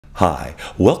Hi,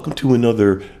 welcome to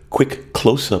another quick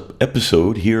close-up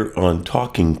episode here on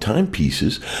Talking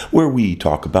Timepieces, where we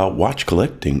talk about watch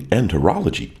collecting and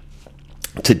horology.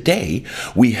 Today,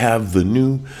 we have the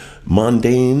new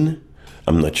Mondaine.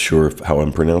 I'm not sure how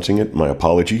I'm pronouncing it. My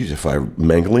apologies if I'm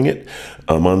mangling it.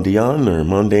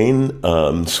 Mondaine,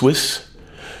 Swiss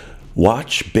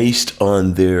watch based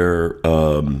on their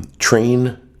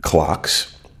train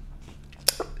clocks.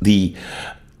 The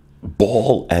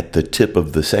ball at the tip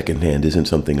of the second hand isn't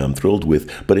something I'm thrilled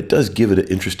with, but it does give it an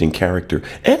interesting character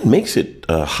and makes it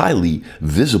highly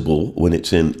visible when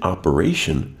it's in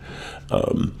operation.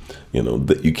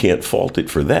 That you can't fault it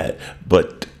for that.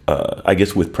 But I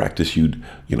guess with practice, you'd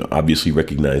obviously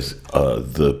recognize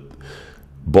the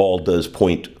ball does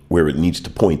point where it needs to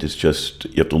point. It's just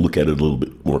you have to look at it a little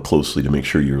bit more closely to make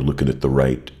sure you're looking at the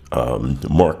right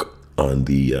mark on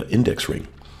the index ring.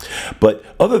 But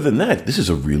other than that, this is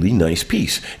a really nice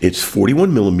piece. It's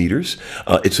 41 millimeters.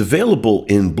 It's available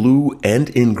in blue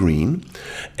and in green,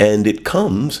 and it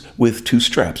comes with two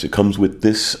straps. It comes with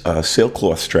this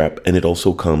sailcloth strap, and it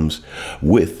also comes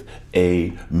with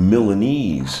a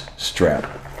Milanese strap.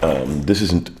 This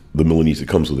isn't the Milanese that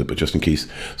comes with it, but just in case,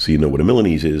 so you know what a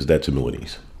Milanese is, that's a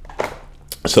Milanese.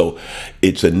 So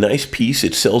it's a nice piece.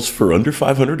 It sells for under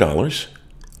 $500.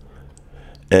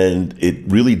 And it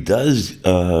really does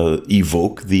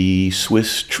evoke the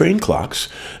Swiss train clocks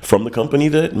from the company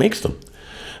that makes them.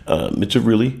 It's a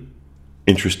really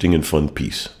interesting and fun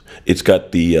piece. It's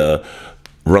got the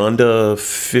Ronda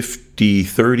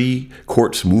 50-30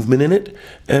 quartz movement in it.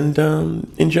 And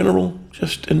in general,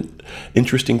 just an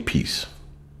interesting piece.